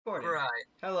recording. Right.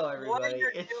 Hello, Why everybody.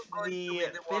 are It's you going to the be the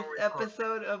one fifth recording?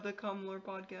 episode of the Come Lore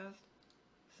podcast.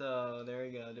 So there we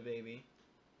go, the baby.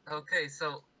 Okay,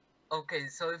 so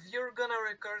if you're gonna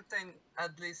record, then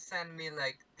at least send me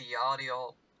like the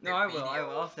audio, No, the I will.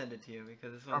 video. I'll send it to you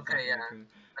because this one's not Okay, very yeah, premium.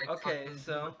 like Okay, fucking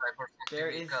so Google Drive or there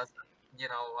something is, because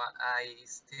I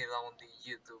still own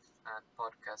the YouTube and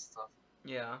podcast stuff.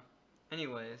 yeah.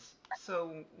 Anyways,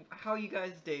 so how you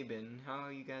guys' day been? How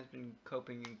you guys been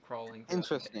coping and crawling throughout the day?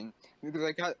 Interesting, because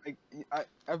everything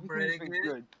has Pretty been good.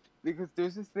 good. Because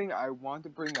there's this thing I want to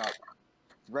bring up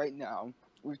right now.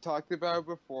 We've talked about it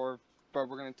before, but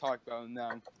we're gonna talk about it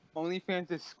now. OnlyFans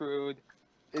is screwed.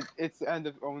 It's the end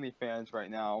of OnlyFans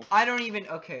right now. I don't even.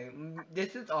 Okay,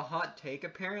 this is a hot take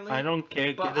apparently, I don't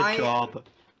care, but get a job.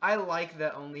 I like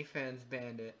that OnlyFans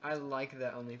banned it. I like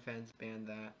that OnlyFans banned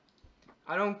that.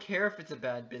 I don't care if it's a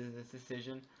bad business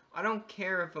decision. I don't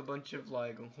care if a bunch of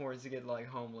like whores get like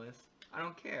homeless. I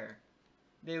don't care.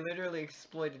 They literally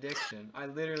exploit addiction. I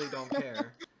literally don't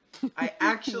care. I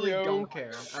actually Yo, don't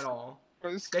care at all.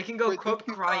 but They can go wait, quote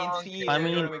cry and see I and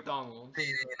go mean- to McDonald's.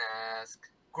 Didn't ask.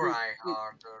 wait, Cry wait,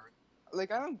 harder.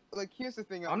 like I don't like. Here's the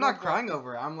thing. I'm not crying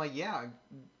over it. I'm like, yeah,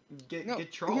 get No, get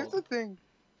here's the trolled. thing.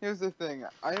 Here's the thing.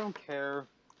 I don't care.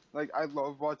 Like I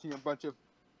love watching a bunch of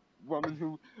women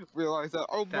who realize that.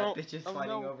 Oh Fat no, bitches oh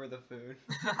fighting no. over the food.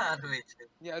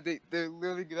 Yeah, they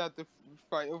literally gonna have to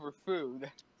fight over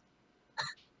food.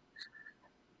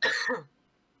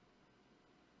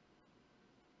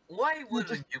 Why wouldn't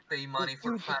just- you pay money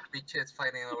for dude, fat bitches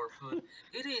fighting over food?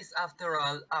 It is, after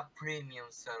all, a premium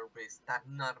service that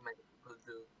not many people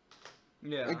do.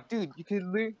 Yeah. Like, dude, you could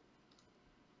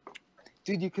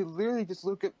literally just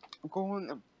look at go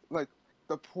on like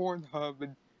the Pornhub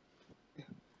and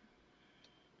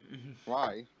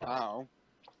why? How?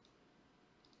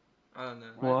 I don't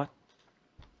know. What?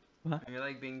 You're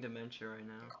like being dementia right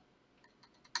now.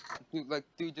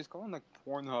 Dude, just go on like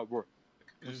Pornhub or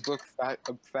just look fat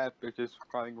bitches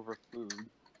fighting over food.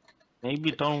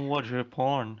 Maybe don't watch your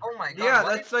porn. Oh my god. Yeah,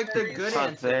 what that's if like the there is- good Fuck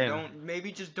answer. them. Don't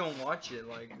maybe just don't watch it,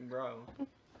 like bro.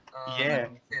 Yeah.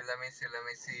 Let me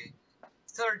see.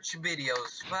 Search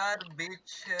videos. Fat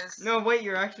bitches No, wait,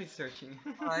 you're actually searching.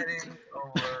 fighting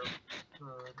over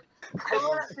food. I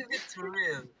wanna see if it's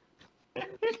real.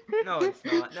 No, it's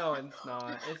not. No, it's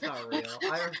not. It's not real.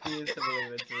 I refuse to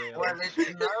believe it's real. Well, it's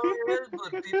not real,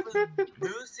 but people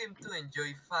do seem to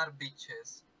enjoy fat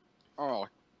bitches. Oh,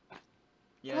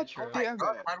 Yeah, God true. damn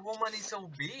God, it. that woman is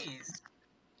obese.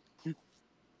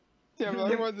 Damn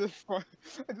it, I just wanted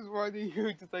to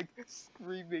hear just like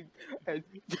screaming and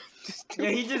just Yeah,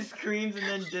 he just screams and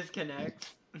then disconnects.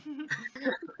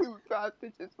 two fat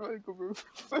bitches fighting over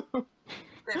food.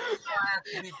 The fat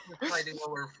bitches fighting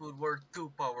over food were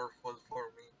too powerful for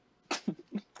me.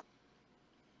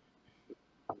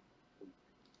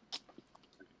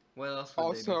 What else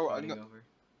would they be Also, fighting over?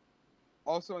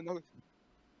 Also, another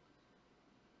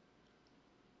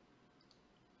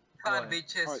Fat What?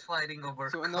 bitches Alright, fighting over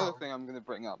so another cow. thing I'm gonna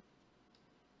bring up.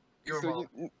 Your So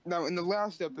mom. now in the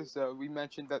last episode we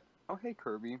mentioned that. Oh hey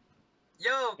Kirby.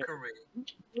 Yo, Curry.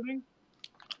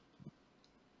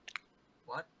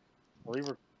 What?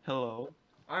 Hello.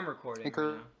 I'm recording Hey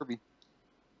right now, Kirby.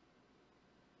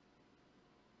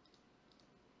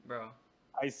 bro.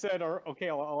 I said, okay,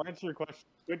 I'll answer your question.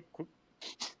 Good.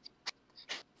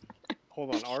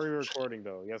 Hold on, are we recording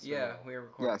though? Yes. Yeah, Or no? we're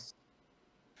recording. Yes.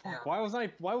 Fuck, Yeah.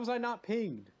 why was I not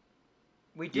pinged?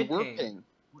 We You did were ping. ping.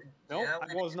 No, Yeah,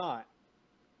 I was not.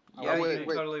 Yeah, wait, you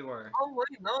wait. totally were. Oh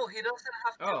wait, no, he doesn't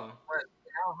have to. Oh.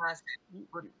 Well, now has it,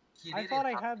 but he I didn't thought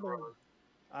I have had to the. roll.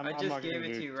 I'm, I I'm just not gave gonna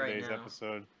it do to you right today's now.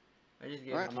 episode. I just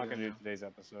gave What? it I'm to not you gonna do right today's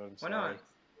episode. Why Sorry. not?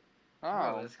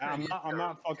 Oh. Bro, that's crazy. I'm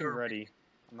not fucking Kirby. ready.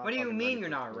 I'm not What do you fucking mean ready you're for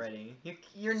not this. ready? You're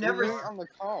You're never. really on the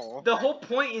call. The whole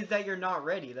point is that you're not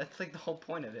ready. That's like the whole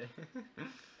point of it.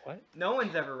 What? No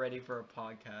one's ever ready for a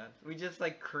podcast. We just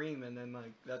like cream and then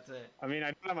like that's it. I mean,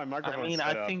 I don't have my microphone I mean,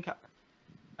 set up.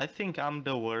 I think I'm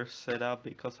the worst setup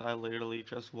because I literally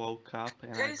just woke up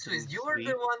and I Hey, Swiss, couldn't you were sleep.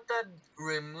 the one that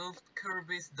removed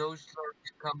Kirby's Doge Lord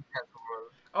Become Casserole.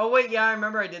 Oh wait, yeah, I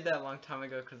remember I did that a long time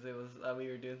ago because it was we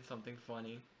were doing something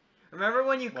funny. Remember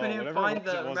when you Well, couldn't whatever find it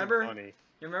was, the it wasn't remember? funny.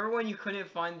 You remember when you couldn't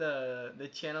find the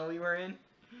channel we were in?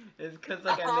 It's because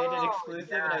like I made it Oh, exclusive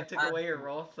and I yeah, took away your that's-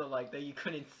 role so like that you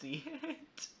couldn't see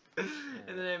it.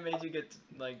 And then I made you get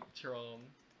like trolled.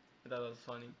 I thought that was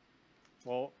funny.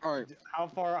 Well, All right. how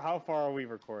far are we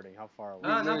recording? How far are we? We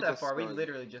Not literally that just far. We started.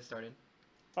 literally just started.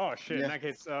 Oh shit! Yeah. In that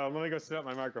case, let me go set up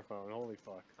my microphone. Holy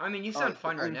fuck! I mean, you Oh, sound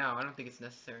fine right and- now. I don't think it's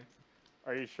necessary.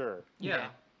 Are you sure? Yeah.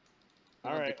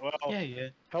 All right. Well, Yeah.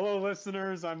 hello,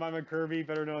 listeners. I'm Mama Kirby,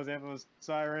 better known as Ambulance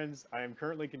Sirens. I am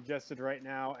currently congested right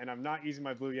now, and I'm not using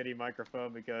my Blue Yeti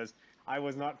microphone because I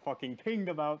was not fucking pinged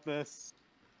about this.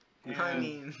 I And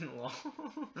mean, lol.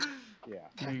 yeah,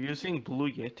 You're using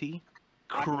Blue Yeti?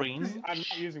 I'm Cringe?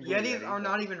 not using Blue Yetis Yeti. are but-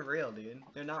 not even real, dude.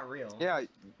 They're not real. Yeah,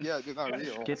 they're not real.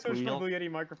 Should I Get switch my real. Blue Yeti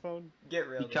microphone? Get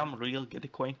real. Become real, get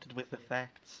acquainted with the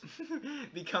facts.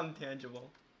 Dude. Become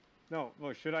tangible. No.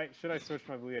 Should I switch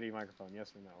my Blue Yeti microphone?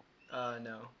 Yes or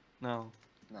no? No.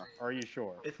 No. Are you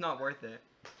sure? It's not worth it.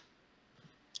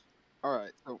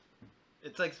 Alright, so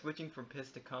It's like switching from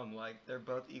piss to cum. Like, they're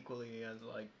both equally as,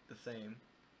 like, the same.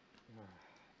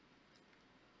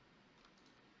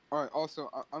 alright. Also,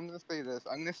 I'm gonna say this.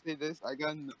 I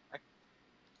got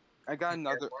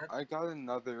another.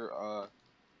 what?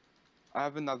 I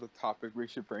have another topic we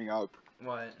should bring up.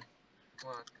 What?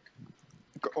 What?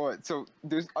 Alright, so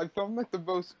I found like the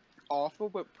most awful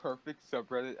but perfect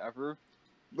subreddit ever.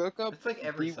 Look up It's like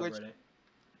every Bewitched. subreddit.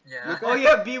 Yeah. Look Oh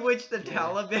yeah, Bewitch the Yeah.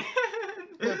 Taliban.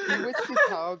 Yeah, Bewitched the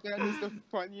Taliban is the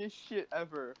funniest shit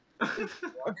ever.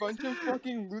 A bunch of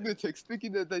fucking lunatics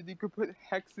thinking that you could put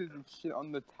hexes and shit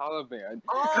on the Taliban.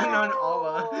 Oh! And on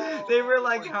Allah. They were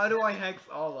like, how do I hex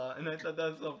Allah? And I thought that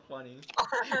was so funny.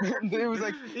 It was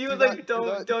like He was do like,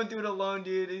 not- don't do it alone,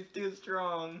 dude. He's too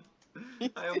strong.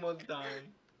 I almost died.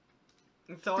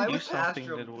 And so I Do was something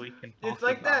Astro. that we can talk It's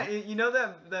like about. that, you know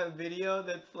that video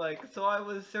that's like, so I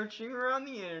was searching around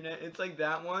the internet. It's like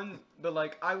that one, but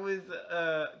like I was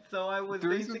The reason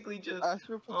basically just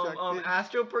astral projecting.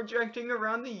 astral projecting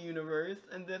around the universe,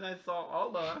 and then I saw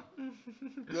Allah.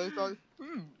 And I thought,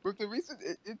 with the recent,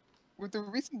 with the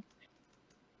recent,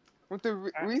 I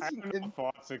recent, have no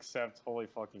thoughts except holy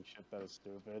fucking shit. That is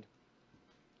stupid.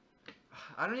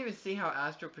 I don't even see how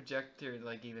astral projector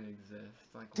like even exists.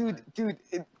 Like, dude,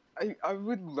 I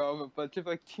would love a bunch of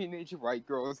like teenage white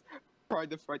girls trying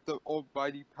to fight the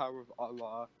almighty power of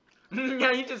Allah.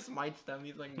 Yeah, he just smites them.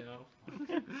 He's like, no.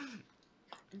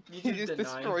 He just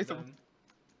denies destroys them.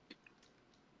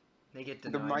 They get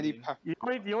The denied. mighty dude. power.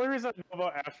 The only reason I know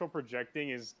about astral projecting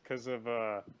is because of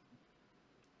no.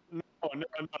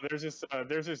 There's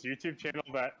this YouTube channel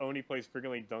that Oni plays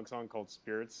frequently dunks on called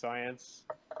Spirit Science,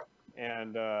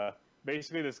 and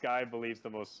basically this guy believes the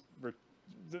most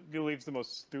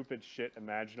stupid shit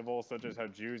imaginable, such as how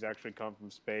Jews actually come from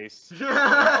space.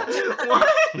 What?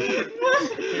 Writing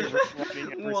every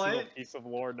single What? piece of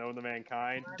lore known to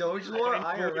mankind. Doge lore And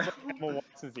he believes IRL. that Emma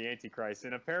Watson's the Antichrist,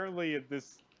 and apparently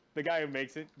the guy who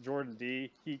makes it, Jordan D,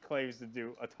 he claims to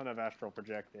do a ton of astral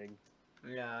projecting.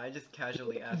 Yeah, I just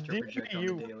casually astral project on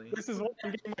the daily. This is why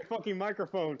I'm getting my fucking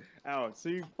microphone out, so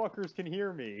you fuckers can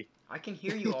hear me. I can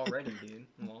hear you already, dude.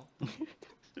 Well,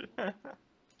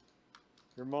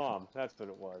 Your mom, that's what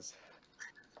it was.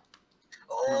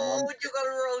 Oh, you got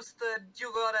roasted.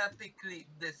 You got epically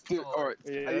destroyed. Dude, alright.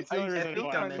 Yeah, that's the only reason I know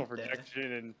Epicamente. astral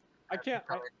projection, and I can't.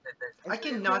 I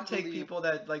cannot take people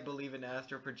that like believe in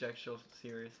astral projection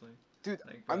seriously. Dude,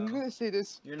 Like, I'm bro. gonna say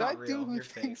this. You're not That real, dude who you're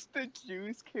fake. thinks the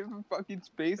Jews came from fucking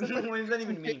space. It's What like, does that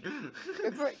even mean?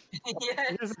 it's like, Yes.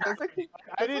 Here's- it's like,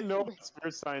 I didn't know about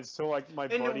spirit science till like my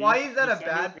buddy. And why is that he a sent me,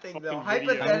 bad like, thing fucking though?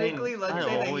 video. Hypothetically, I let's mean, say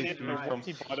I that always he's do right. from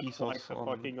He brought up piece like of the on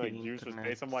fucking the like Jews from internet,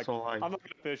 space. I'm like, so like, I'm not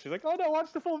gonna finish. He's like, oh no,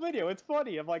 watch the full video. It's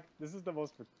funny. I'm like, this is the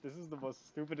most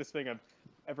stupidest thing I've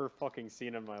ever fucking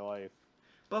seen in my life.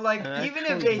 But like, I even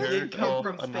if actually they did heard come of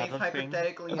from space, another thing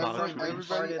hypothetically, in about some dreams.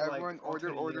 everybody, retarded, like, everyone, order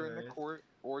alternate in the universe. court,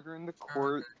 order in the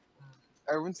court.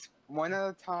 Everyone's one at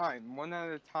a time.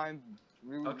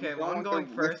 Okay, don't well, I'm want going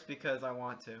the first because I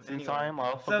want to. since Anyway. I'm So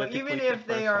alphabetically even if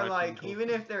they are depressed, I like, can go even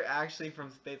first. if they're actually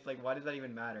from space, like, why does that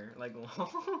even matter? Like,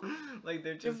 like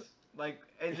they're just like,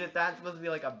 is it that supposed to be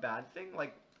like a bad thing?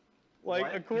 Like, Like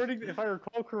what? according, if I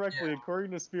recall correctly, Yeah.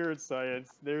 according to spirit science,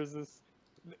 there's this.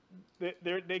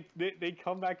 They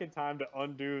come back in time to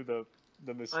undo the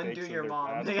mistakes. Undo of your their mom.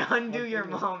 past. They undo Undo your your-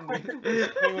 mom.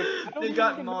 dude. I don't They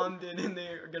got even know- mommed in and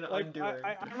they're gonna Like undo her.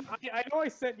 I know I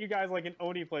sent you guys like an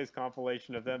Oni Plays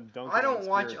compilation of them dunking. I don't on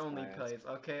watch Spirit Only Science. Plays,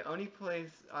 okay? Only Plays,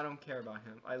 I don't care about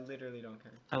him. I literally don't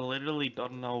care. I literally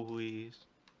don't know who he is.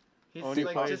 He's Only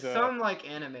like Plays, just uh, some like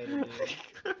animator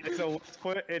dude. It's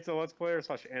a let's player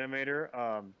slash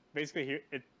animator. Basically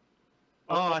it.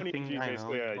 Oh, I Oni think G is I know.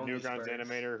 basically a Only Newgrounds Spurs.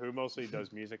 animator who mostly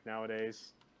does music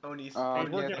nowadays. Oni's.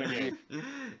 And we're yeah, gonna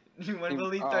get- When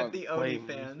will he start the Wait,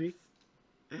 OnlyFans? music?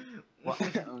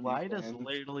 Why does OnlyFans.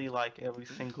 literally like every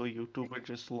single YouTuber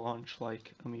just launch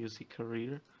like a music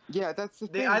career? Yeah, that's the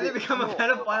They thing. either become a no,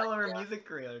 pedophile or a music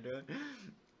creator, dude.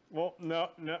 Well, no,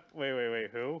 wait,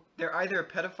 who? They're either a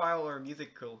pedophile or a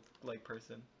musical like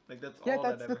person. Like that's Yeah, all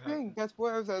that's that the ever thing. happened. That's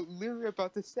what I was literally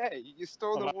about to say. You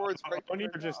stole the words right from Only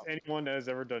your or just mouth. anyone that has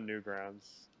ever done Newgrounds.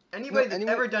 Anybody that's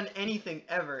anyone- ever done anything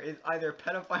ever is either a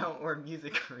pedophile or a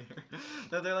music career.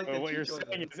 So they're like the Well, what two you're choices.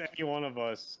 saying is any one of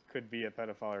us could be a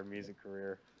pedophile or music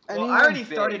career. Well, anyone I already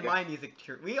big. started my music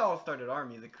career. We all started our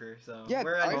music career, so Yeah,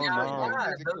 we're I at Oh, Yeah, started no. my yeah,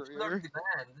 music those were career. the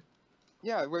band.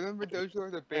 Yeah, remember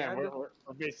Dojo the Yeah, band? we're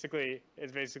basically,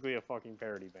 it's basically a fucking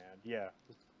parody band. Yeah.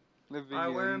 Living I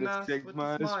wear a in the mask with a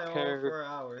stigmas smile pair. for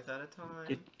hours at a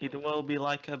time. It will be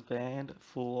like a band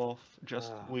full of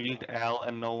just Ah, Weird Al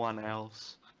and no one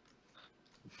else.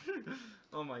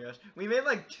 Oh my gosh. We made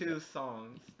like 2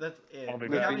 songs. That's it. I'll be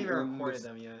We back. haven't even Living in recorded this-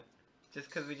 them yet. Just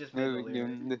because we just made the Living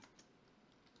lyric. in the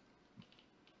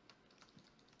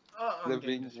Oh, I'm getting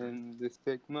living distracted. in the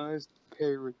stigmas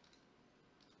pair.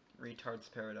 Retard's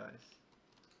Paradise.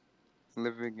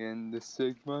 Living in the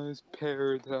stigmas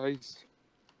paradise.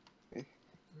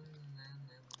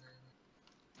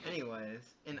 Anyways,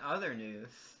 in other news,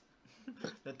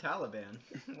 the Taliban.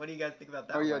 What do you guys think about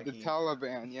that? Oh yeah, the wacky?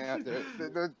 Taliban. Yeah,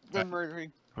 they're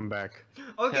murdering. I'm back.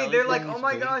 Okay, they're like, oh Taliban's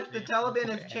my gosh, the basically Taliban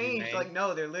the has changed. anime. Like,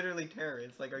 no, they're literally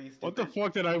terrorists. Like, are you stupid? What the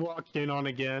fuck did I walk in on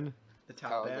again? The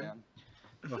Taliban.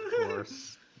 Of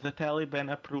course. The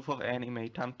Taliban approve of anime.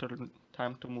 Time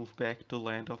to move back to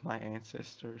land of my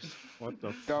ancestors. What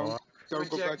the Don't fuck? don't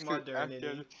go Reject back to modernity.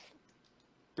 Afghanistan.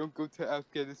 Don't go to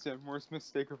Afghanistan. Worst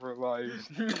mistake of our lives.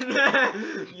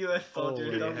 U.S. soldiers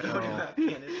Holy don't go to hell.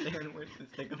 Afghanistan. Worst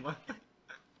mistake of my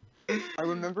life. I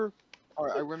remember.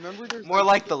 Alright, I remember. There's More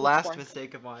like the people last trying-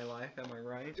 mistake of my life. Am I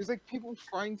right? There's like people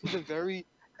trying to the very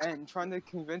end, trying to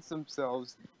convince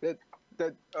themselves that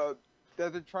they're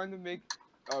trying to make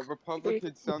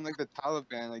Republicans sound like the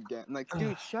Taliban again. Like,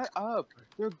 dude, shut up.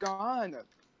 They're gone.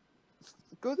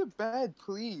 Go to bed,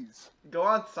 please. Go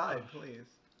outside, please.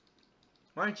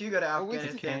 Why don't you go to I would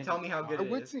Afghanistan and say- tell me how good I it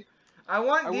would is? say, I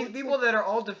want I these would people say- that are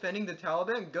all defending the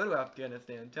Taliban, go to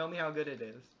Afghanistan. Tell me how good it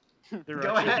is. There are Go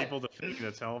actually ahead. people defending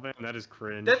the Taliban? That is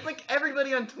cringe. That's like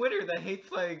everybody on Twitter that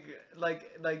hates like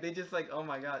they just like, oh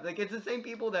my god. Like it's the same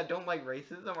people that don't like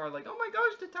racism are like, oh my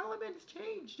gosh, the Taliban has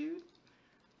changed, dude.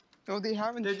 no, they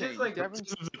haven't They're just changed. like- They haven't-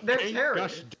 This is They're fake?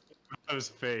 terrorists. Gosh, that was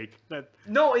fake. That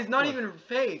No, it's not Look. even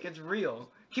fake, it's real.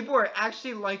 People are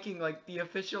actually liking like the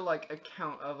official like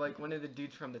account of like one of the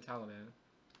dudes from the Taliban.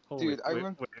 holy, Dude, I wait,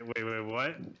 remember- wait,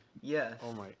 what? Yes.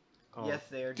 Oh my. Oh, Yes,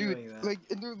 they are doing Dude, that. like,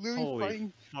 and they're literally Holy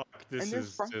fighting. fuck! This they're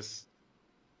is fi- just.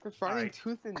 They're fighting Right.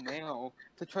 tooth and nail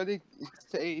to try to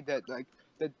say that like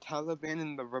the Taliban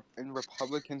and and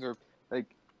Republicans are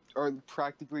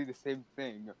practically the same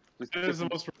thing. Just That is the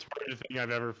different- most retarded thing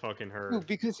I've ever fucking heard. No,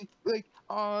 because like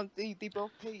they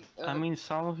both hate. I mean,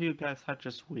 some of you guys are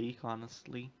just weak,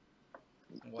 honestly.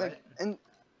 What? like and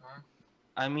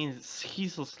I mean,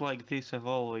 schemes like this have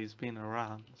always been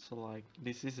around, so like,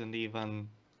 this isn't even,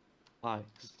 like,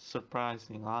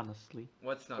 surprising, honestly.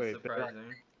 What's not Wait,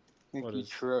 surprising? What Nicky is-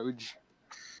 Troj.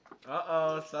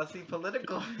 Uh-oh, sussy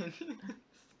political opinions.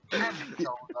 I'm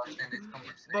so lost in this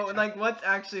conversation. But like, what's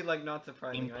actually like not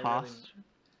surprising? Imposter.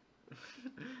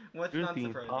 What's You're not the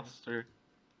surprising? imposter.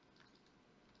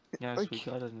 Yes, we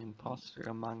Okay. got an imposter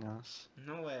among us.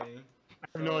 No way. I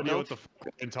have no idea Nope. what the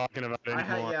fuck we're talking about I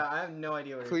anymore. yeah, I have no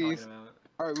idea what Please. you're talking about.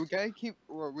 All right,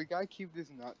 we gotta keep this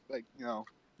not like No,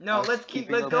 Us let's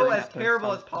keeping let's our go as mask on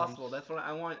terrible as sometimes. possible. That's what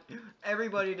I want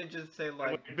everybody to just say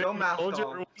like, Wait, go Ben, mask what was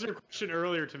off. your question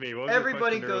earlier to me? What was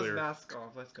Everybody your goes question earlier? mask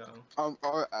off. Let's go.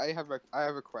 I have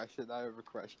a question.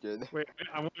 Wait,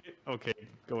 I want. Okay,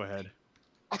 go ahead.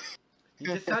 You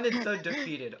just sounded so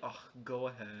defeated. Oh, go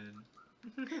ahead.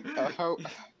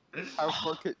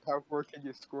 How far can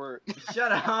you squirt?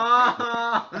 Shut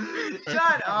up!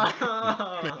 Shut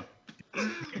up!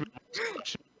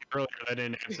 Earlier, I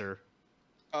didn't answer.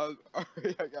 Alright,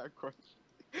 I got a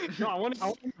question. No, I want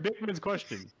Bigman's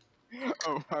question.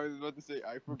 Oh, I was about to say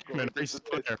I forgot. Man, are you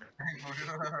still there?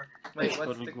 Wait,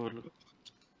 what's Good, the? good.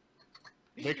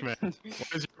 Bigman,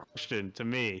 what is your question to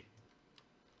me?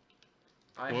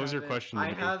 I What was your haven't- question I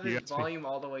to me? have You his asked me- volume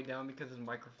all the way down because his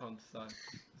microphone sucks.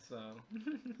 So.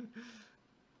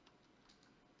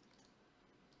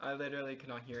 I literally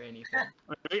cannot hear anything.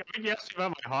 I think you asked me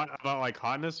about like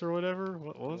hotness or whatever.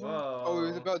 What was that? Whoa. Oh, it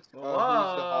was about who's the Whoa,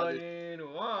 hottest. dude. I'm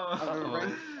Whoa.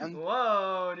 right- I'm-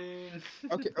 Whoa, dude.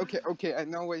 Okay. I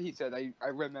know what he said. I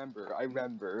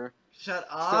remember. Shut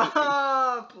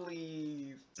up,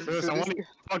 please. Chris, So I this- want to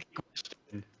fucking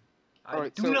question. I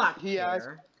Alright, do so not he care. asked-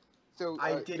 So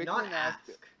I did not Bigman ask.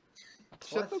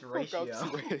 Shut the Plus fuck up, ratio.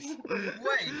 Swiss.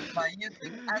 Wait, but you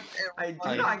did ask I do everybody.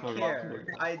 I not forgot care.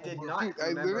 what- I did not Dude, I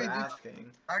remember literally just-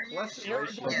 asking. Are you Plus sure?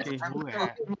 ratio. Yes, Okay, I'm who fucking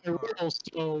asked? My sure. rules,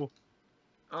 so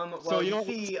Well, So, you you know,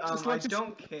 see, just I let's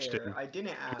don't just- care. I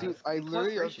didn't ask. Dude, I Plus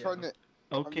literally was ratio. trying to.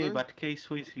 Okay, learning- but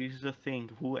K-Swiss, here's the thing.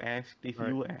 Who asked if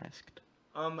Alright. you asked?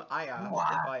 I asked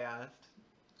What? if I asked.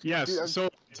 yes. Dude, I'm- So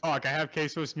talk. I have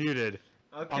K-Swiss muted.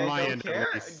 Okay, my don't end, at care.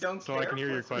 least, Don't so care. I can hear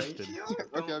your plus question. Ratio? Okay,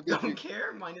 I'm Don't, gonna don't do-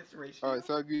 care. Minus ratio. Alright,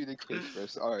 so I'll be the case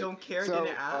first. Alright. Don't care. So,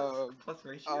 didn't ask. Plus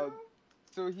ratio.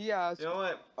 So he asked. You know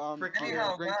what? Frick you.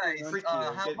 Anyhow, Frank, guys, Freak how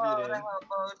you, about get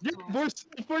muted. Yeah,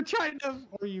 to we're trying to.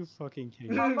 Are you fucking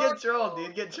kidding me? How Get about- trolled,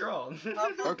 dude. Get trolled. how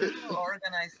about Okay. to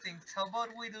organize things? How about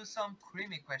we do some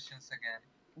creamy questions again?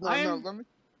 No, I no, am- let me.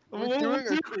 Well, We're doing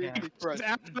let's a do creepy it question.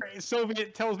 after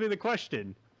Soviet tells me the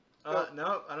question.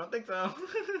 No, I don't think so.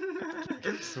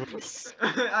 Swiss.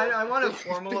 I want a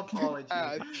formal apology.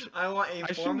 Ash. I want I a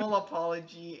shouldn't- formal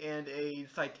apology and a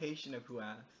citation of who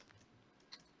asked.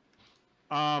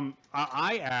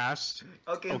 I asked.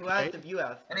 Okay, who Okay. asked if you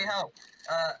asked? though? Anyhow,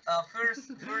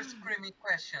 first creamy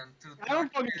question to I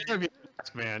don't fucking Dr. care if you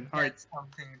ask, man. All right. Get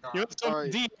something done. You know, so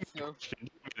Alright, DM me so- the question. DM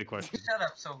me the question. Shut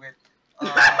up, Soviet. Oh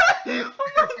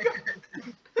my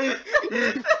god!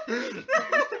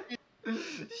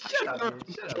 Shut up,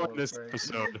 dude. Shut up, Enjoying this Wilsberg.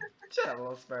 episode. Shut up,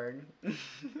 Wilsberg.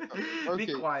 Okay.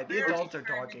 Be quiet. The Very adults are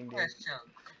creamy talking, dude. question.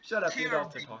 Shut up. The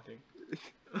adults are Kirby.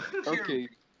 talking. Okay.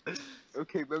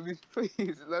 Okay, let me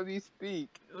let me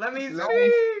speak. Let me Let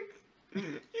speak.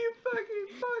 You fucking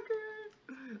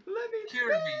fucker. Let me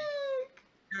Kirby. speak.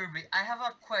 Kirby, I have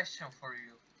a question for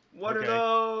you. What Okay. are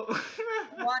those?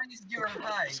 What is your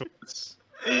height? So it's-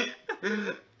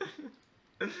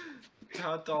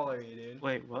 How tall are you, dude?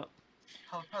 Wait, what?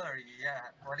 How tall are you? Yeah.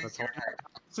 What is That's your all. height?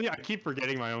 See, I keep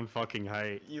forgetting my own fucking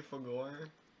height. You forgot.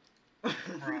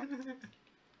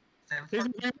 We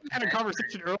had a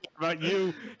conversation earlier about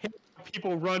you having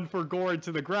people run for gore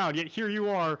into the ground, yet here you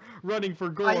are running for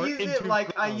gore I use into it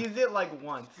like ground.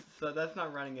 once, so that's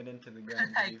not running it into the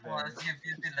ground. To be Like fair. once you've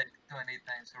used it like 20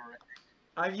 times already.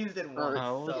 I've used it once,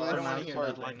 Alright, so I don't want to hear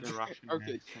alright, nothing. like a Russian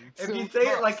Okay. accent. If So- you say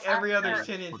it Bro, like every other after-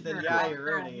 sentence, then after- yeah, you're After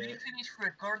ruining we it. finish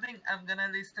recording, I'm gonna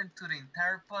listen to the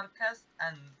entire podcast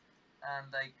and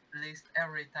like list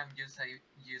every time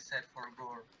you said for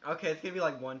gore. Okay, it's gonna be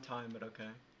like one time, but okay.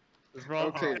 It's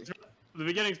prob- Okay. The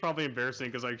beginning's probably embarrassing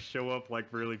because I show up like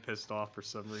really pissed off for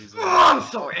some reason. I'm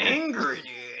so angry,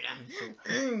 dude. I'm so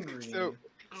angry. So-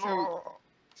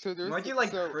 So there's Why'd you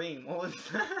like so, cream? What was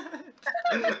that?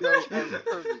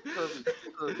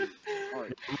 Kirby.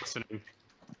 Alright. I'm listening.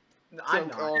 I'm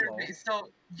So, not. Kirby, so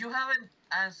you haven't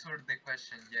answered the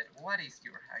question yet. What is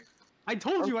your height? I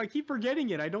told you, I keep forgetting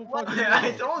it. I don't What? fucking Yeah,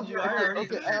 I know. told you. I already.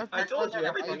 Okay, I told you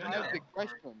everything. I I have know. the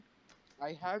question.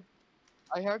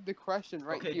 I have the question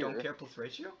right Okay, here. don't care plus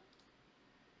ratio.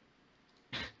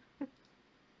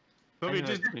 Let me Anyway,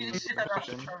 just, please. Shut up,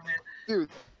 question. Soviet. Dude,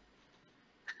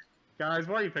 guys,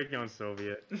 why are you picking on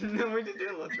Soviet? No, we're just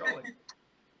doing a little trolling.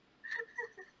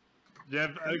 Yeah,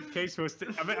 case was.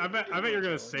 I bet you're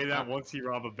gonna say that once you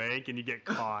rob a bank and you get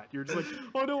caught. You're just like,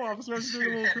 oh no, officer, I'm just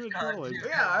doing a little bit of God, trolling. dude.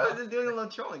 Yeah, I was just doing a little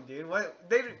trolling, dude. What?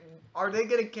 Are they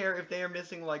gonna care if they are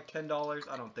missing like $10?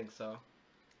 I don't think so.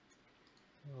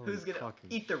 Who's gonna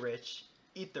eat the rich?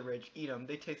 Eat the rich. Eat them.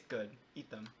 They taste good. Eat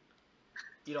them.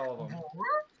 Eat all of them.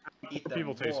 Eat them.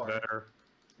 People taste War. better.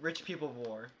 Rich people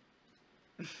war.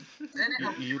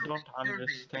 Anyhow, You Kirby, don't Kirby,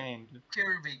 understand.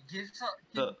 Kirby, give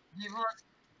The-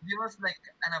 us like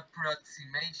an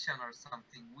approximation or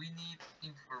something. We need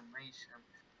information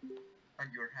on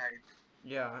your height.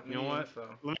 Yeah, You know what?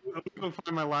 Info. Let me go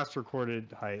find my last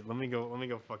recorded height. Let me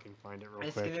go fucking find it real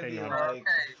It's quick. gonna Hang be on. like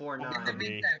Okay. 4'9". In the me.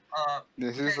 meantime,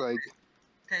 this is like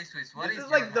K-Swiss, what This is is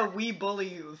your like the height? We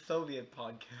Bully Soviet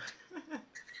podcast.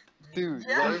 Dude,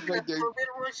 Yeah, what if I do- Soviet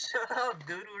won't shut up,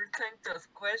 dude. We're trying to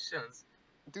ask questions.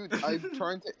 dude, I'm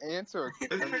trying to answer.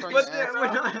 I'm trying But to then answer.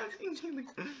 we're not asking you.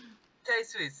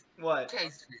 K-Swiss, What?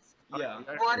 K-Swiss, Yeah,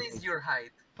 what is your height?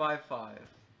 5'5".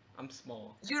 I'm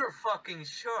small. You're fucking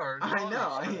short. I Holy know,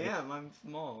 I shit. am. I'm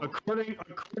small.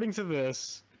 According to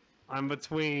this, I'm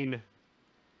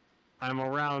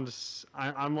around.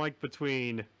 I'm like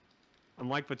between.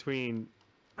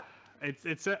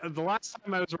 It's the last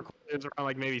time I was recording it was around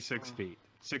like maybe 6 feet.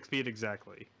 6 feet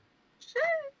exactly. Shit.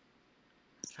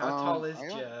 How tall is I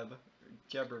don't- Jeb?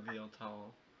 Jeb reveal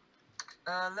tall.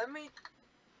 Let me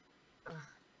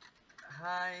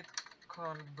height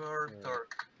converter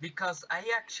because I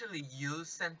actually use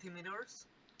centimeters.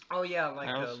 Oh yeah, like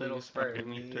I a also little use spur.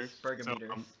 burgometers. Burgometers.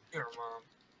 So, Here, mom.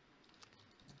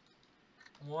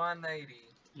 180.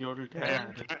 Your Yeah,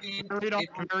 dad. can It, I read off,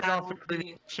 it can I read off would the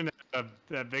be question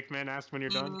that Vic Man asked when you're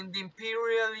done? in the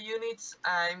imperial units.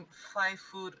 I'm 5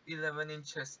 foot 11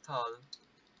 inches tall.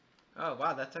 Oh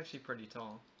wow, that's actually pretty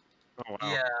tall. Oh wow.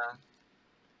 Yeah.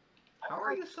 How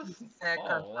are you so Second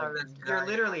tall? Like tallest you're guy.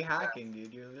 literally hacking,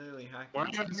 dude. You're literally Why are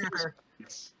hacking. you asking us our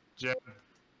heights, Jeb?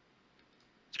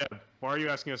 Jeb, why are you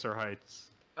asking us our heights?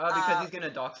 Because he's gonna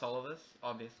dox all of us,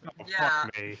 obviously. Oh, Yeah.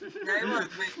 fuck me. Yeah, I was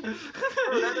waiting.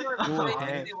 That was Go basically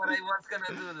ahead. what I was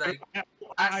gonna do. Like,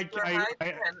 I, as your height I,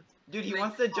 can Dude, he make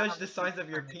wants to fun judge the size of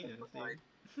your people penis,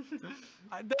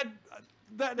 height. dude.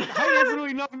 that height has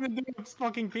literally nothing to do with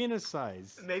fucking penis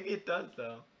size. Maybe it does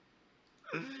though.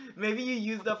 Maybe you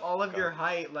used up all of your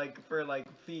height like for like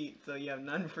feet, so you have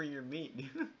none for your meat,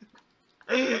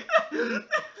 dude.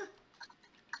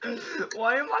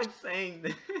 Why am I saying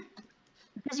this?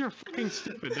 Because you're fucking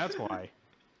stupid, that's why.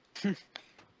 You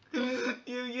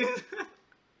used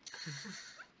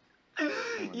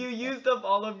you used up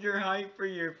all of your height for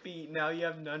your feet. Now you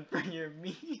have none for your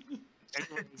meat.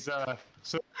 Anyways,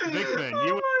 so Vic-Man,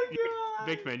 you, Oh my God.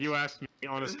 Vic-Man, you asked me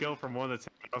on a scale from 1 to 10,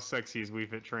 how sexy is Wii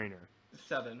Fit Trainer?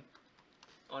 7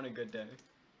 on a good day.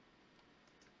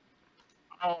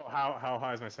 Oh, how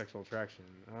high is my sexual attraction?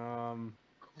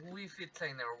 We fit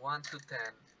trainer 1 to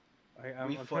 10. I'm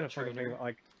Wii trying to Foot fucking Trainer. think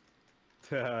like.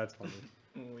 That's funny.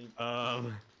 We- I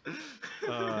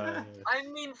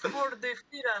mean, for the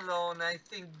feet alone, I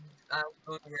think a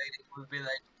good rating would be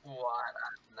like what,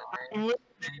 a 9?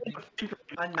 Maybe.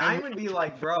 A 9 would be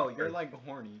like, bro, you're like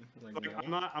horny. Like, Like,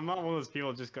 what? I'm not one of those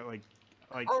people just got like.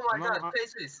 Oh I'm my not, god,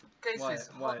 cases, What?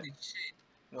 holy shit,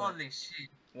 What? holy shit.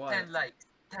 What? 10 likes,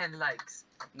 10 likes.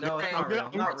 No, it's I'm not real.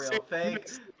 I'm Not gonna real. say- Fake. I'm gonna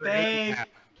say Fake.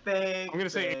 Fake. I'm gonna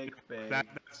say Fake. Fake.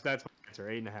 that's my answer,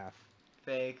 8.5.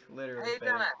 Fake. Literally 8 fake.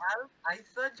 and a half? I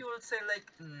thought you would say like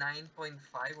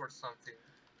 9.5 or something.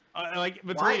 Like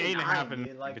between Why 8.5 9, and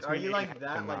dude? Like, are between you 8.5 like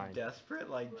that and like 9. desperate?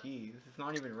 Like, jeez, it's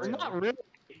not even Well, real. not really.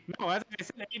 No, I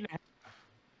said 8.5.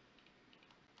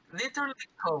 Literally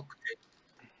coke.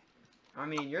 Oh, I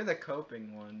mean, you're the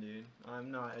coping one, dude.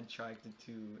 I'm not attracted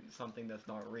to something that's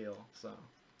not real, so.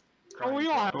 Oh, we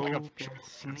all have like a Coke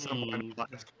and some point sneeze.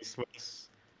 last case Swiss.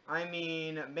 I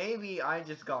mean, maybe I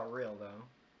just got real though.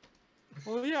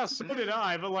 Well, yeah, so did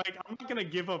I, but like, I'm not gonna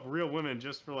give up real women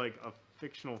just for like a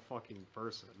fictional fucking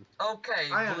person. Okay,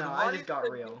 I don't but know. what I just if got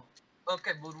the, real.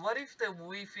 Okay, but what if the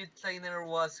Wii Fit trainer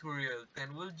was real?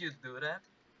 Then would you do that?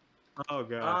 Oh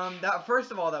gosh. That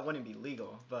first of all, that wouldn't be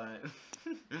legal, but.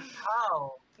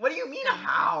 How? What do you mean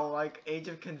how? Like age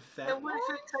of consent? The Wii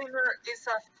Fit trainer is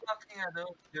a fucking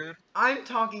adult, dude. I'm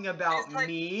talking about It's like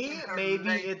me. in her Maybe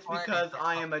late it's 20s because or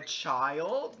I am a something.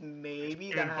 child.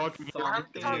 Maybe that Even has fucking I'm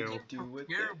something talking to you. do to with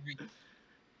it. Kirby.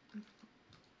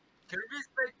 Kirby's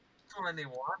like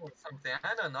 21 or something.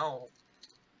 I don't know.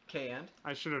 Okay, and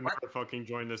I should have What? never fucking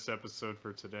joined this episode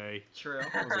for today. true.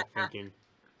 What was I thinking?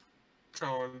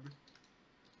 Told.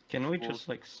 Can we just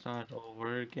like start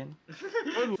over again?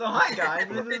 So hi guys,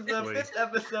 this is the Please. 5th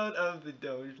episode of the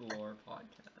Doge Lore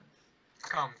podcast,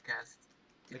 Comcast.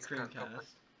 the It's called Creamcast.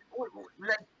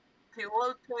 Like, the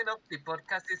whole point of the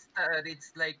podcast is that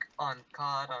it's like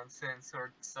uncut,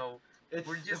 uncensored, so It's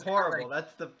we're just horrible. like-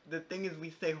 That's the thing is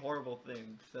we say horrible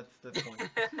things. That's the point.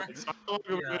 So how long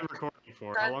have we Yeah. been recording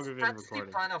for? How long have we been that's the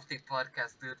recording? fun of the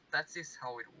podcast, dude. That's just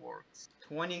how it works.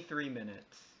 23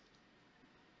 minutes.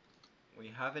 We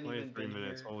haven't even 23 been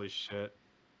minutes. here. Holy shit.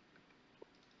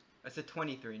 I said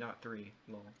 23, not 3.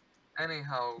 Lol.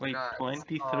 Anyhow, Wait, guys,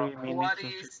 23 what minutes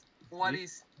of is what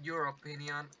is your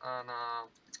opinion on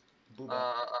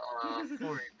Booba.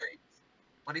 furry babes?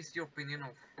 What is your opinion on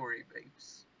furry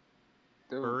babes?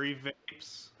 Dude, Furry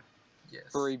vapes? Yes.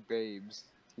 furry babes.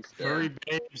 He said. Furry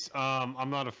babes, I'm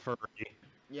not a furry.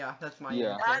 Yeah, that's my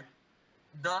Yeah. answer.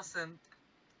 Doesn't.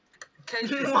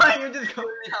 Cases Why you're just going?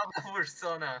 really have a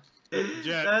persona.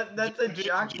 That's a Jet-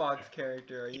 Jackbox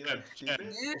character. Are you like Jet-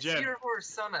 stupid? It's Jeb. your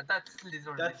persona. That's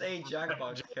literally. That's the a persona.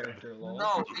 Jackbox character, lol.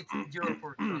 No, it's your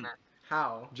persona.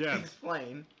 How? Jeb.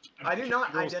 Explain. I do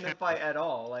not Girls identify at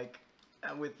all, like,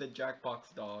 with the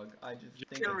Jackbox dog. I just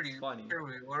think Carrie, it's funny.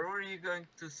 Carrie, what were you going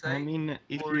to say? I mean,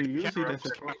 if Or you use it cat as a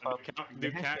girls profile count-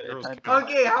 do cat picture, girls it count?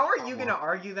 Okay, how are you gonna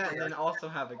argue that and then also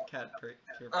have a cat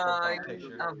profile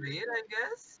picture? A bit, I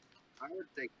guess. I would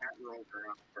say cat rolls are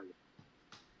not furry.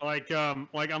 Like I'm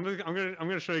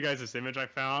gonna show you guys this image I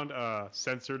found,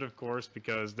 censored of course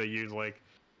because they use like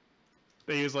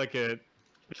a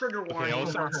Trigger okay, warning.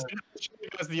 I'll show you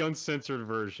guys the uncensored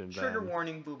version. Trigger then.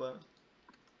 warning, Booba.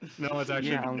 No, it's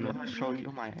actually Yeah, I'm gonna show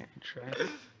you my address.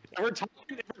 If we're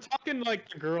talking like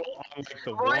the girl on like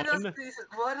the Why one.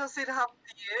 why does it have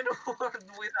the N word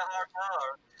with a hard R?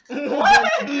 What?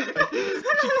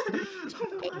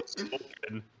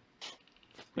 Spoken.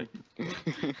 Uh,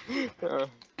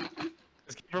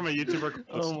 This came from a YouTuber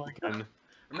called Oh my Spoken.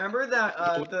 Remember that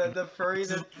the furry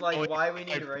This is that's like, really why we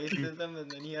need my- racism, and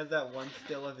then he has that one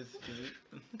still of his feet.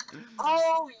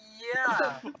 Oh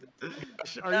yeah,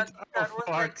 Are you? that Oh was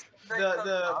fuck!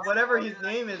 The whatever his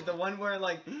name is, the one where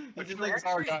like he just like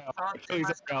Achilles Argyle.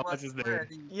 Achilles Argyle, that's his name.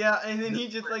 yeah, and then he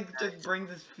just like just brings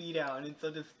his feet out, and it's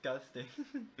so disgusting.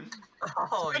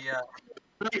 Oh yeah.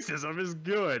 Racism is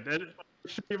good, and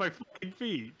show me my fucking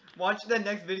feet. Watch the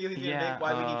next video he's gonna Yeah, make.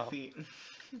 Why we need feet?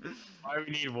 Why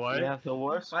we need what? Yeah, the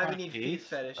worst Why we part need feet is,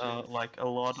 fetishes. like a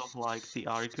lot of like the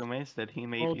arguments that he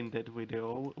made Well- in that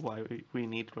video, why we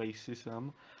need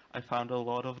racism. I found a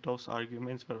lot of those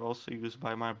arguments were also used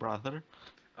by my brother.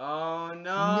 Oh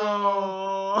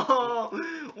no!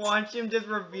 Watch him just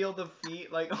reveal the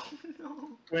feet. Like, oh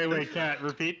no. Wait, Cat,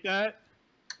 repeat that.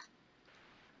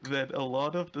 That a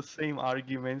lot of the same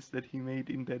arguments that he made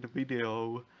in that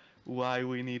video, why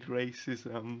we need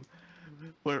racism,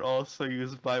 were also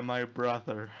used by my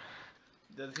brother.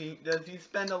 Does he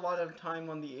spend a lot of time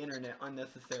on the internet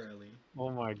unnecessarily? Oh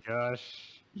my gosh.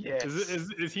 Yes.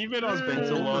 Is he been on Spends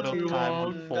a hold lot for of too time long?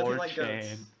 on Does he like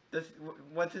 4chan. goats?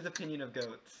 What's his opinion of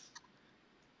goats?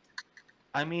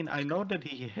 I mean, I know that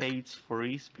he hates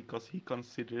furries because he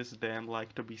considers them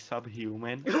like to be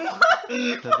subhuman.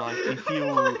 That like if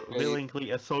you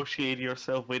willingly associate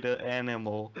yourself with an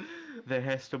animal, there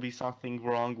has to be something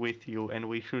wrong with you, and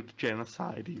we should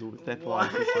genocide you. That's why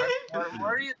What? he's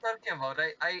What are you talking about?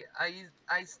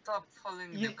 I stopped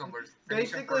following You- the conversation.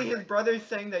 Basically, for his brother's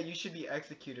saying that you should be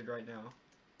executed right now.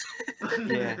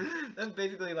 Yeah. That's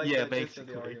basically like Yeah, the gist of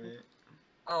the basically. argument.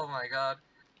 Oh my god.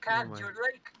 Kat, my- you're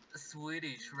like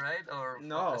Swedish, right? Or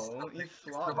No, he's Slavic.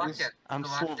 Slovakian. I'm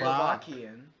Slovakian. Slovak.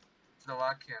 Slovakian.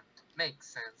 Slovakian. Makes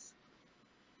sense.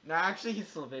 Nah, actually, he's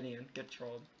Slovenian. Get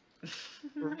trolled.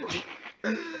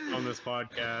 On this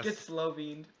podcast. Get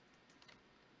Slovened.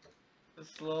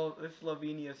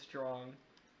 Slovenia strong.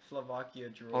 Slovakia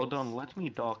drools. Hold on, let me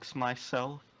dox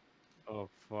myself. Oh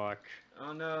fuck.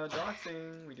 Oh no,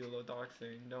 doxing. We do a little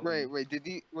doxing, don't wait, we?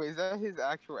 is that his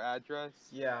actual address?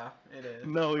 Yeah, it is.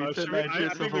 No, Oh, it's should an we- I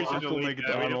address think of we a should local delete that.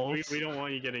 McDonald's. We don't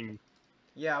want you getting.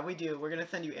 Yeah, we do. We're gonna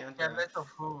send you Yeah, anthrax. best of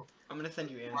who? I'm gonna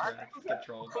send you What? anthrax. Get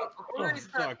trolled. Who Oh, is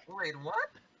that? fuck. Wait, what?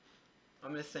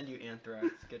 I'm gonna send you anthrax.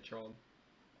 Get trolled.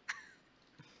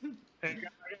 Hey, I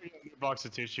gotta get a new box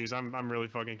of tissues. I'm really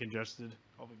fucking congested.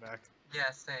 I'll be back.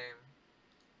 Yeah, same.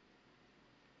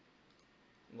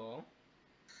 Lol.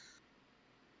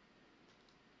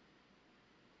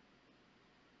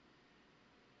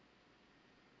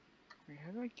 Wait,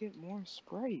 how do I get more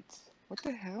sprites? What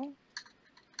the hell?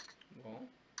 Lol.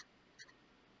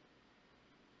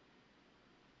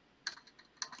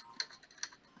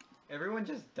 Everyone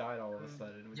just died all of a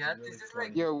sudden, which Yeah, is really this is funny.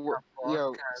 like Yo, a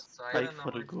yo, podcast, so I Fight don't know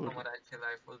for the which good. Tomodachi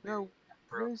Life will be Yo,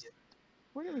 where's appropriate.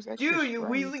 where was extra Dude, you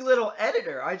sprites? weaselly little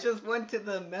editor! I just went to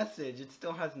the message. It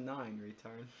still has 9,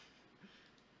 retard.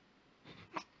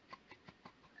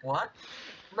 What?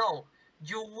 No,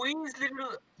 you whiz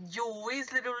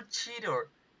little cheater.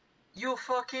 You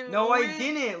fucking No, I whiz-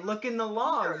 didn't! Look in the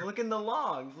logs! Look in the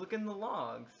logs! Look in the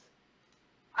logs!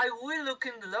 I will look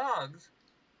in the logs.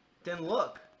 Then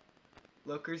look!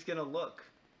 Looker's gonna look.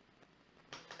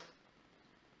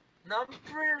 No, I'm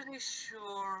pretty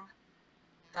sure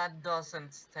that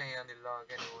doesn't stay on the log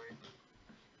anyway.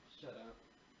 Shut up.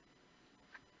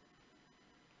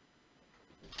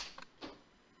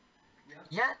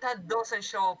 Yeah, that doesn't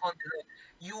show up on the log.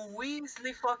 You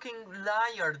Weasley fucking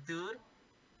liar, dude.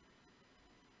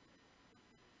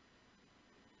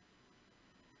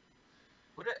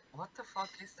 What the fuck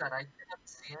is that? I cannot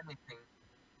see anything.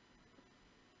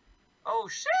 Oh,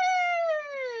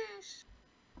 sheesh!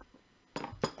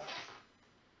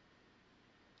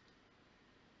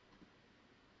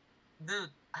 Dude,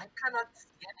 I cannot see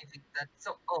anything. That's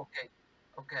so okay.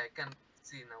 Okay, I can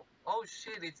see now. Oh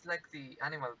shit! It's like the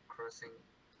Animal Crossing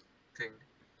thing.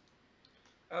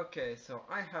 Okay, so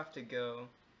I have to go.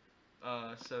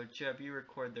 So Jeb, you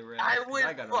record the rest. I 'cause will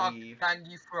I gotta fuck leave.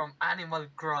 Tangy from Animal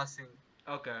Crossing.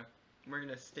 Okay, we're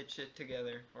gonna stitch it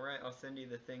together. Alright, I'll send you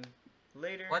the thing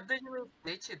later. What do you mean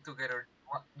stitch it together?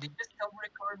 What? Did you stop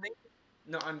recording?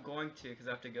 No, I'm going to, because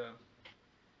I have to go.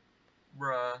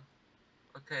 Bruh.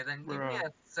 Okay, then give me Bruh.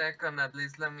 a second at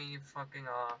least. Let me fucking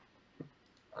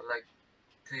like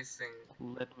this thing.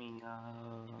 Let me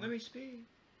Let me speak.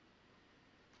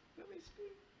 Let me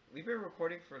speak. We've been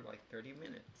recording for like 30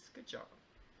 minutes. Good job.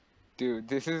 Dude,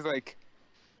 this is like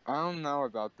I don't know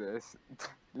about this.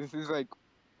 This is like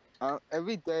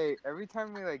every day, every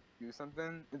time we like do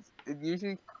something, it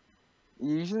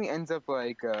usually ends up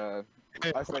like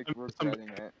Hey, us like I'm regretting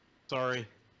it. sorry.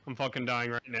 I'm fucking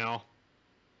dying right now.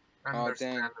 Oh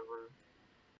dang. Understandable.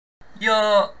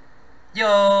 Yo,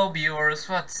 yo, viewers,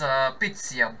 what's up?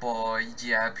 It's your boy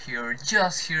Jab here,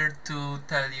 just here to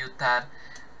tell you that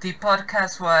the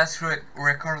podcast was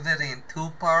recorded in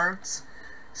 2 parts.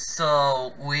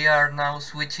 So we are now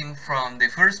switching from the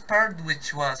first part,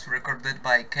 which was recorded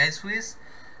by K-Swiss,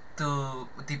 to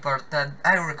the part that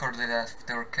I recorded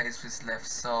after K-Swiss left.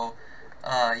 So,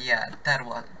 yeah,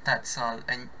 that's all.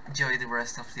 Enjoy the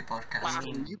rest of the podcast. Wow,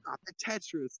 you got the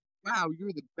Tetris. Wow,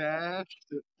 you're the best.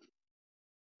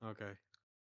 Okay.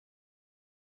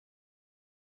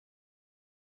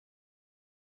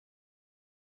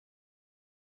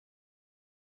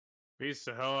 Beats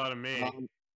the hell out of me.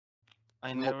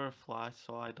 I never fly,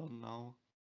 so I don't know.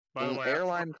 By the In way,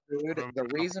 airline food, from- the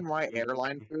reason why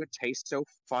airline food tastes so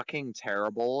fucking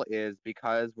terrible is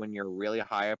because when you're really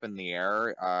high up in the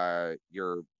air,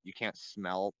 you can't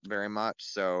smell very much,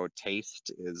 so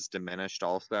taste is diminished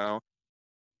also.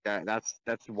 That's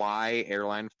why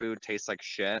airline food tastes like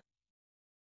shit.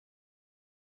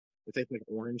 It tastes like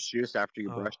orange juice after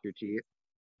you Oh. brush your teeth.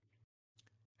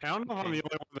 I don't know if I'm Okay. the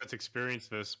only one that's experienced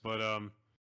this, but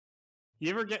you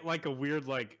ever get like a weird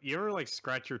you ever like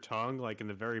scratch your tongue like in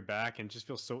the very back and it just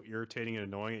feels so irritating and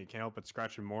annoying and you can't help but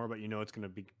scratching more, but you know it's gonna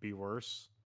be worse.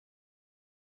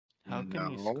 How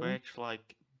can you No. scratch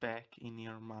like back in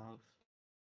your mouth?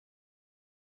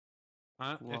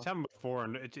 It's What? happened before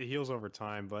and it heals over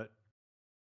time, but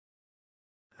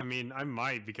I mean I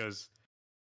might because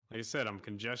like I said, I'm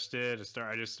congested.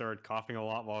 I just started coughing a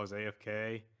lot while I was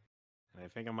AFK, and I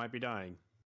think I might be dying.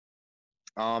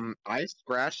 I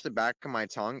scratched the back of my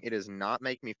tongue. It does not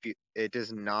make me feel. It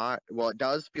does not. Well, it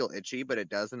does feel itchy, but it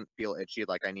doesn't feel itchy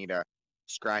like I need to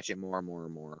scratch it more and more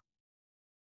and more.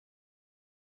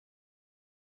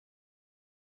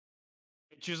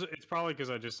 It's probably because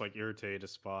I just like irritated a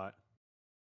spot.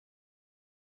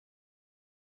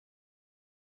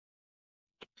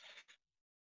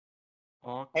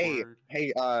 Hey, Awkward.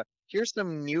 hey, here's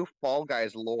some new Fall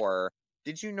Guys lore.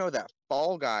 Did you know that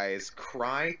Fall Guys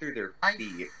cry through their I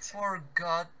feet?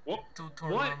 forgot What? to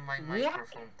turn What? on my What?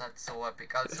 microphone. That's so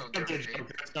epic. That's Also, gotta their be a feet. joke.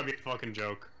 That's gotta be a fucking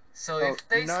joke. So Oh, if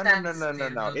they no, no, stand no, no, no, still,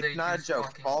 no. do they It's not a just joke.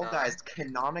 fucking Fall die? Guys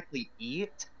canonically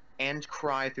eat and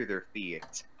cry through their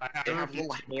feet. I They have refuse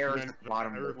little to hairs believe at the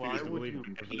bottom of their I feet. Why refuse to would believe you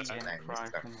any of eat that. and things. cry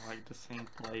from like the same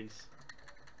place?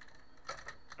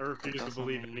 I refuse to doesn't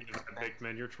believe make any of that, sense. Big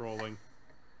Man. You're trolling.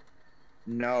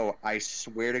 No, I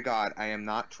swear to God, I am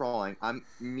not trolling. I'm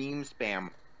meme spam.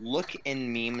 Look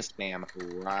in meme spam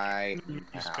right You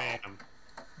now. spam.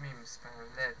 Meme spam.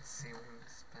 Let's see meme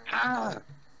spam. Ah,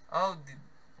 Oh,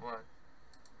 what?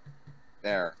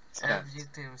 there. Spam.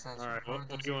 FG teams has All right, what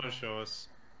do you want to show us?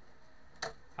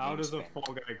 How Meme does a spam.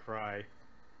 Fall Guy cry?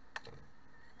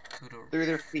 Through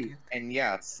their feet. And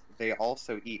yes, they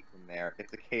also eat from there.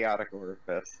 It's a chaotic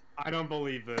orifice. I don't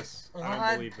believe this. I What?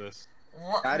 don't believe this.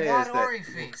 What That is what that-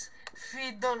 orifice?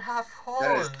 Feet don't have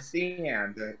That is holes.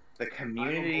 Stan, the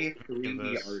community believe any of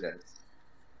 3D this. artist.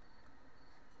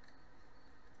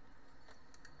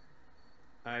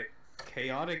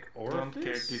 Chaotic Don't care,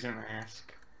 orifice? didn't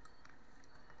ask.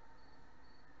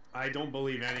 I don't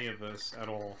believe any of this at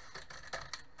all.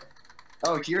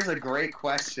 Oh, here's a great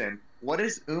question. What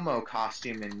is Umo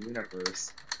costume in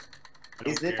universe? I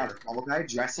don't Is it a care. Fall Guy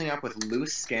dressing up with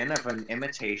loose skin of an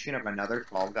imitation of another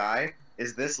Fall Guy?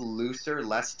 Is this looser,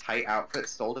 less tight outfit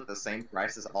sold at the same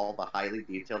price as all the highly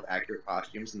detailed, accurate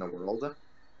costumes in the world?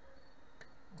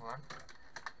 What?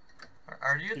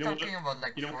 Are you, You know what? talking about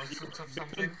like You know, fursuits or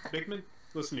something? Bigman,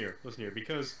 listen here.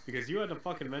 Because you had to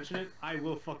fucking mention it, I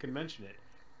will fucking mention it.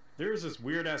 There's this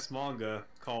weird ass manga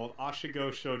called Ashigo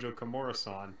Shoujo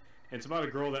Komura-san, and it's about a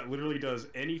girl that literally does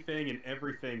anything and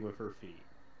everything with her feet.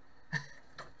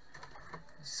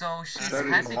 So she's So do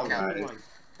Fall handicapped. Guys.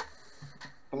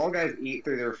 Fall Guys eat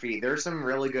through their feet. There's some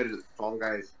really good Fall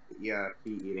Guys, feet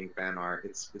eating fan art.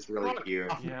 It's really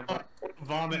cute. Yeah, but I wanna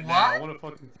vomit now. What? I want to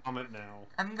fucking vomit now.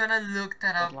 I'm gonna look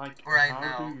that up like, right how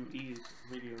now. do you eat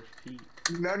with your feet?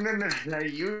 No,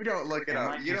 you don't look it Am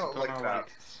up. I You just don't look gonna it like up.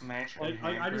 smash a Like,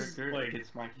 I just, hamburger like,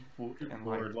 against my foot and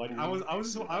Lord, like like I was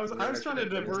trying to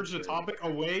diverge the topic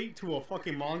away to a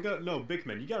fucking manga. No,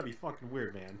 Bigman, you gotta be fucking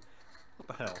weird, man. What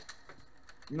the hell?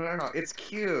 No, it's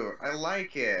cute. I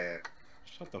like it.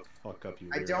 Shut the fuck up, you.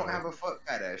 I don't weirdo. have a foot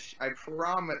fetish. I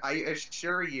promise. I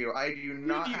assure you, I do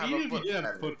not have Even a if foot you did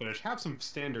have fetish. foot fetish, have some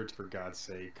standards for God's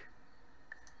sake.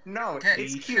 No, Okay,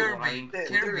 it's He's cute. Kirby, lying They're-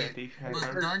 for Kirby, that if but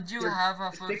ever- don't you they're have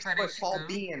a food 6 foot fetish tall too?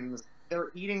 beings. They're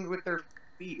eating with their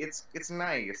feet. It's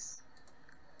nice.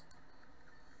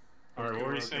 Alright, what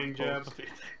were you saying, Jeb?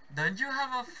 Don't you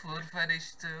have a food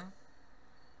fetish too?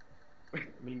 I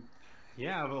mean,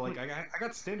 yeah, but like, I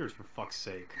got standards for fuck's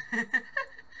sake.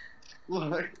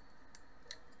 Look.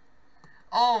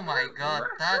 Oh my god,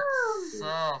 that's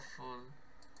awful.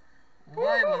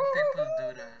 Why would people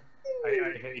do that?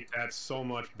 I hate that so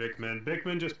much, Bickman.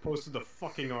 Bickman just posted the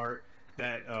fucking art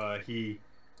that he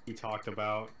talked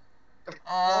about.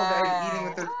 All guys eating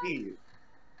with Oh, their feet.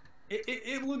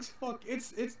 It looks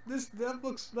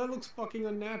that looks fucking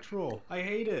unnatural. I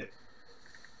hate it.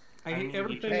 I hate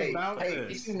everything Hey, about hey,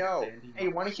 this. did you know? Hey,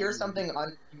 you want to hear something?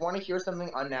 You want to hear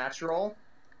something unnatural?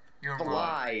 you're wrong.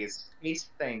 Flies taste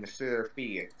things through their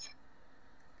feet.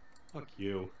 Fuck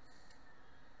you.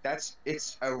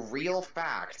 It's a real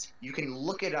fact. You can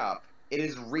look it up. It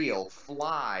is real.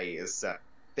 Flies,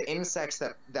 the insects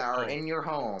that are Oh. in your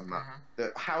home, Uh-huh.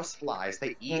 the house flies, they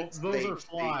Well, eat. those are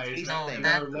flies. They taste No, things.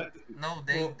 that- No,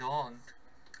 they Well- don't.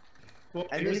 Well,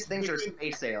 And here's these things are Bickman-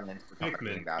 space aliens we're talking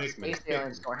Bickman, about. Bickman, Space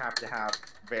aliens don't have to have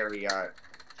very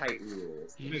tight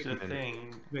rules. Here's the Bickman.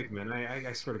 thing. Bickman,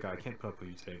 I swear to God, I can't put up with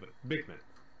you today, but Bickman.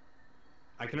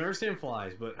 I can understand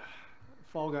flies, but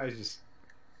Fall Guys just...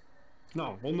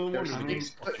 No, well, no There's more I than mean, this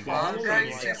fucking Fall game.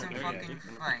 Guys like, isn't very fucking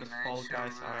different fine, because I Fall sure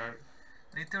Guys will. are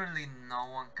Literally no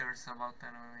one cares about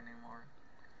them anymore.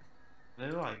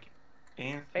 they're like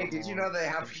Hey, did you know they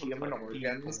have anthropomorphs, they look human like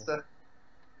organs? people.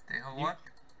 They have what?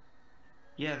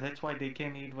 Yeah, that's why they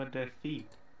can eat with their feet.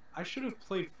 I should have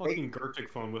played fucking Gertic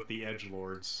Phone with the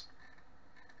Edgelords.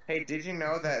 Hey, did you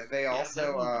know that they Yeah, that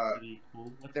also would be pretty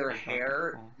cool. Let's their go back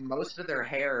hair, to- most of their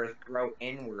hairs grow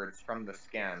inwards from the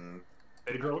skin.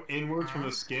 They grow inwards from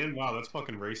the skin? Wow, that's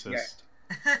fucking racist.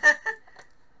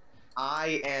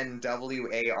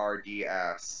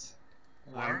 INWARDS.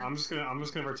 I'm just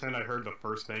gonna pretend I heard the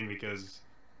first thing because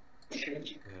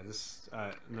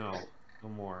no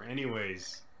more.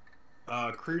 Anyways,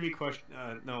 creamy question.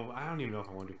 No, I don't even know if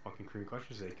I want to do fucking creamy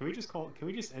questions today. Can we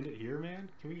just end it here, man?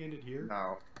 Can we end it here?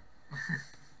 No.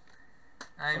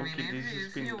 I mean, Okay, this has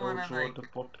if been you wanna Dojo, like, the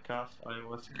podcast. I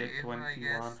was leave, I Get21.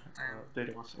 guess, then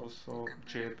There was also can-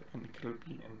 Jeb and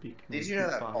Kirby and Big Did you know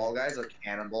that Fall Guys are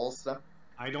cannibals?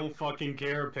 I don't fucking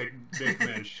care, Big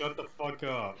Man. Shut the fuck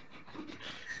up.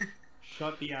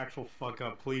 Shut the actual fuck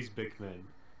up, please, Big Man.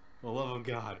 For the love of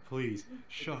God, please.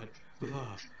 Shut the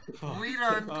fuck we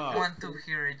don't up. want to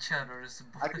hear each other's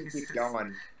I can voices. keep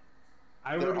going.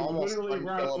 I They're would almost literally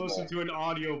rather unkillable. listen to an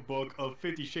audiobook of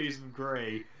 50 Shades of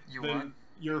Grey You than what?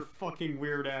 your fucking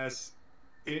weird ass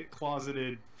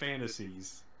closeted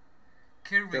fantasies.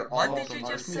 Kirby, They're what almost did you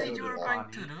just say you were unkillable.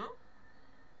 going to do?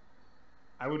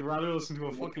 I would rather listen to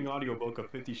a fucking audiobook of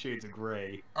 50 Shades of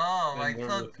Grey. Oh, Then I where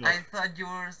thought the fuck-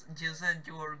 you said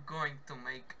you were going to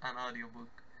make an audiobook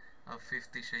of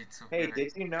 50 Shades of Hey, Grey.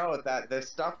 did you know that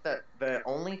the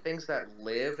only things that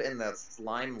live in the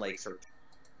slime lakes are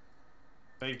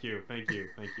Thank you.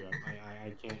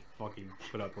 I can't fucking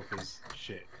put up with his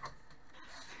shit.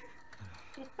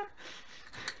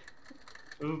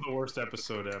 This is the worst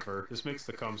episode ever. This makes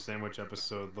the cum sandwich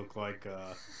episode look like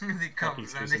the fucking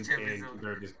comes on Citizen each Kane episode.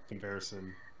 compared to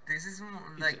comparison. This is more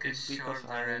like it's a because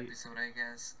shorter I- episode, I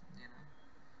guess. You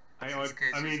know. I Since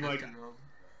Casey's mean, had like, to go.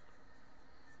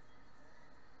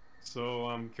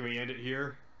 so can we end it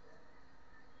here?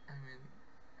 I mean,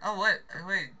 oh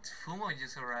wait, Fumo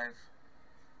just arrived.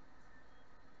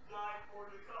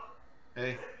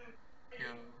 Hey. Yo,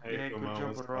 Hey, Yeah, Kumo, good job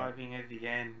what's up? arriving at the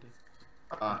end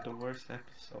of the worst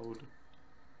episode.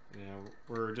 Yeah,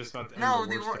 we're just about to end no,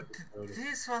 the worst episode.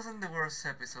 this wasn't the worst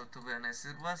episode to be honest.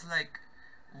 It was like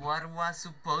what was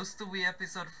supposed to be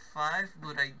episode 5,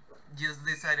 but I just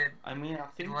decided. I mean, I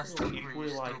think was if too we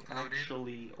cringe to like upload it.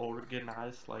 actually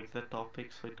organized like the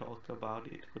topics we talked about,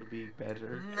 it would be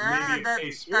better. Nah, Maybe that,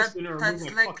 a Swiss didn't remove that's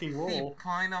my like fucking the roll.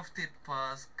 point of the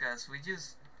podcast. We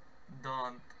just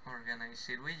don't organize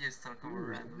shit. We just talk about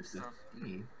random stuff.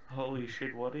 Holy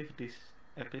shit! What if this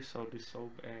episode is so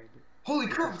bad? Holy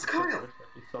This is the worst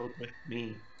episode with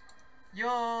me.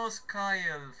 Yo,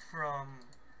 Kyle from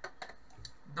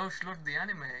Lord the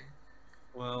Anime.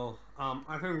 Well,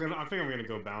 I think I'm gonna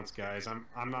go bounce, guys. I'm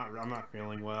not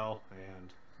feeling well, and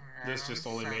this just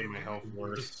only made my health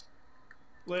worse.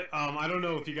 I don't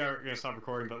know if you guys are gonna stop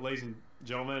recording, but ladies and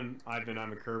gentlemen,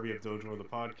 I'm a Kirby of Dojo the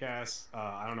podcast.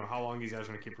 I don't know how long these guys are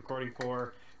gonna keep recording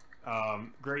for.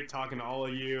 Great talking to all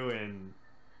of you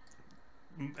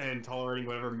and tolerating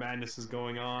whatever madness is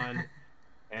going on.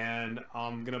 And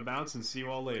I'm gonna bounce and see you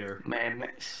all later.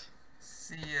 Madness.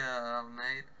 See ya,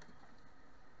 mate.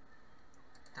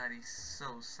 That is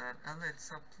so sad. Let's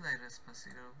play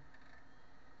Despacito.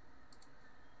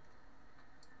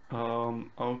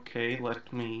 Okay,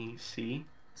 let me see.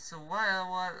 So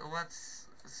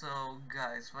so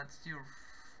guys, what's your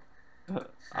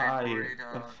I, favorite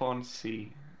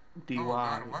Fonzie, oh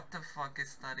god, DY. what the fuck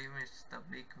is that image that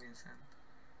Big Vincent?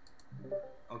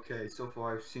 Okay, so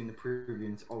far I've seen the preview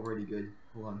and it's already good.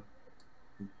 Hold on.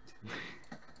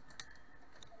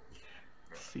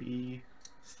 Si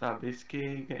sabes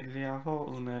que le hago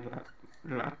una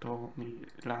lato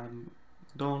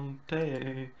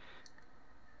donde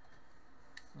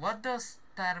What does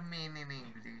that mean in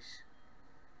English?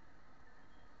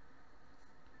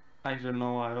 I don't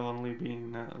know, I've only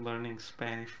been learning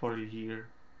Spanish for a year.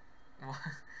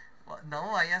 What?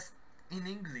 No, I asked in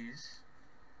English.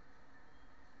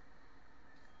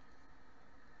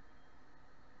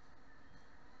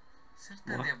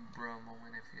 Certainly What? a bro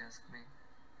moment if you ask me.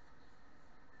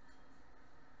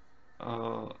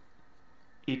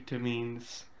 It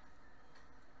means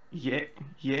yeah,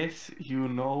 yes, you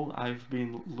know, I've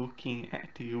been looking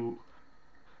at you.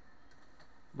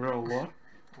 Bro, what?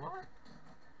 What?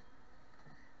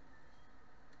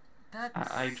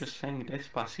 I That's just sang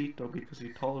Despacito because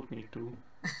you told me to.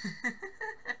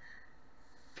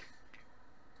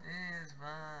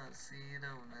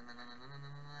 Despacito, na na na na na na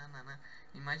na na na.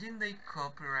 Imagine they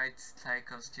copyright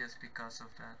strike us just because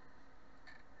of that.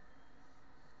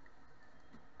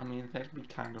 I mean, that'd be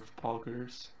kind of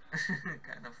poggers.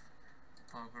 Kind of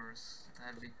poggers.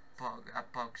 That'd be a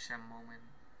pogsham moment.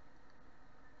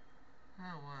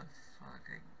 Oh, what the fuck?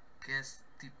 I guess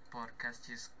the podcast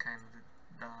just kind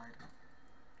of died.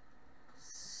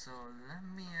 So let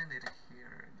me end it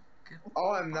here. Goodbye.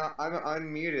 Oh, I'm not. I'm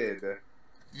unmuted.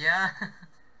 Yeah,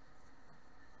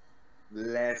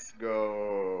 Let's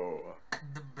go.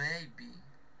 the baby.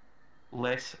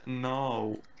 Let's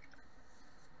know.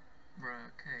 Bro,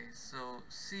 okay, so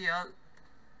see ya.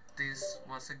 This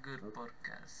was a good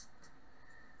podcast.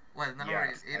 Well, not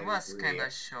really. Yes, It I was agree. kind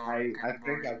of short, I kind I of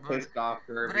think boring, I pissed off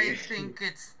but I Kirby. think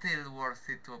it's still worth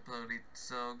it to upload it.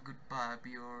 So goodbye,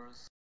 viewers.